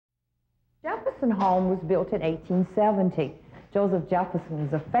Jefferson Home was built in 1870. Joseph Jefferson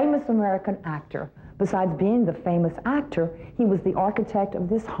was a famous American actor. Besides being the famous actor, he was the architect of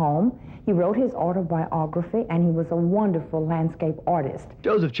this home. He wrote his autobiography, and he was a wonderful landscape artist.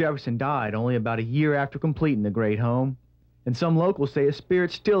 Joseph Jefferson died only about a year after completing the great home. And some locals say his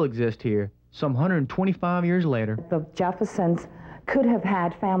spirit still exists here, some 125 years later. The Jeffersons could have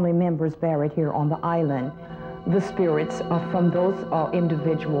had family members buried here on the island. The spirits from those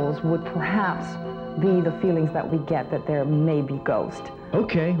individuals would perhaps be the feelings that we get that there may be ghosts.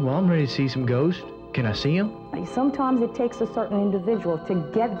 Okay, well, I'm ready to see some ghosts. Can I see them? Sometimes it takes a certain individual to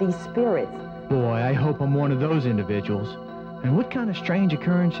get these spirits. Boy, I hope I'm one of those individuals. And what kind of strange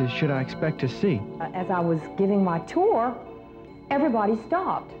occurrences should I expect to see? As I was giving my tour, everybody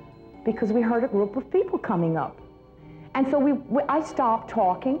stopped because we heard a group of people coming up. And so I stopped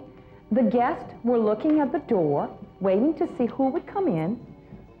talking. The guests were looking at the door, waiting to see who would come in,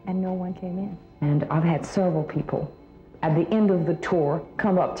 and no one came in. And I've had several people at the end of the tour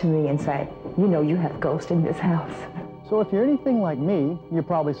come up to me and say, you know, you have ghosts in this house. So if you're anything like me, you're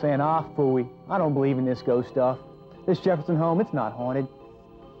probably saying, ah, phooey, I don't believe in this ghost stuff. This Jefferson home, it's not haunted.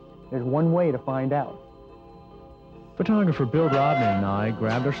 There's one way to find out. Photographer Bill Rodman and I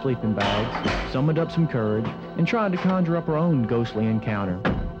grabbed our sleeping bags, summoned up some courage, and tried to conjure up our own ghostly encounter.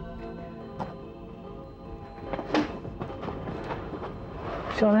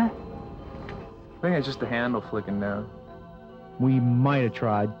 Saw that? I think it's just the handle flicking down. We might have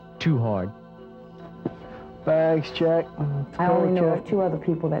tried too hard. Bags check. I only know of 2 other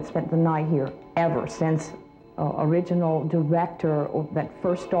people that spent the night here ever since original director that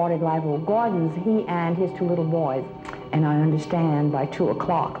first started Live Oak Gardens, he and his 2 little boys. And I understand by 2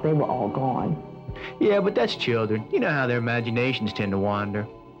 o'clock they were all gone. Yeah, but that's children. You know how their imaginations tend to wander.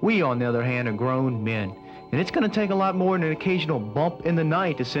 We, on the other hand, are grown men. And it's going to take a lot more than an occasional bump in the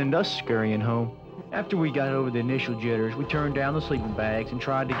night to send us scurrying home. After we got over the initial jitters, we turned down the sleeping bags and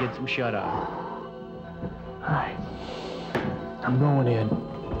tried to get some shut-eye. All right, I'm going in.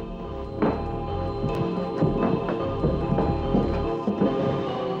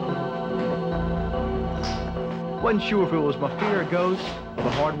 Wasn't sure if it was my fear of ghosts or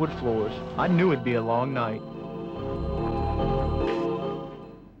the hardwood floors. I knew it'd be a long night.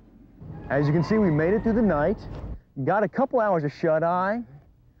 As you can see, we made it through the night, got a couple hours of shut-eye,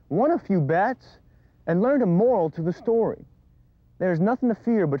 won a few bets, and learned a moral to the story. There's nothing to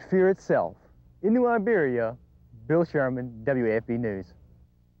fear but fear itself. In New Iberia, Bill Sherman, WAFB News.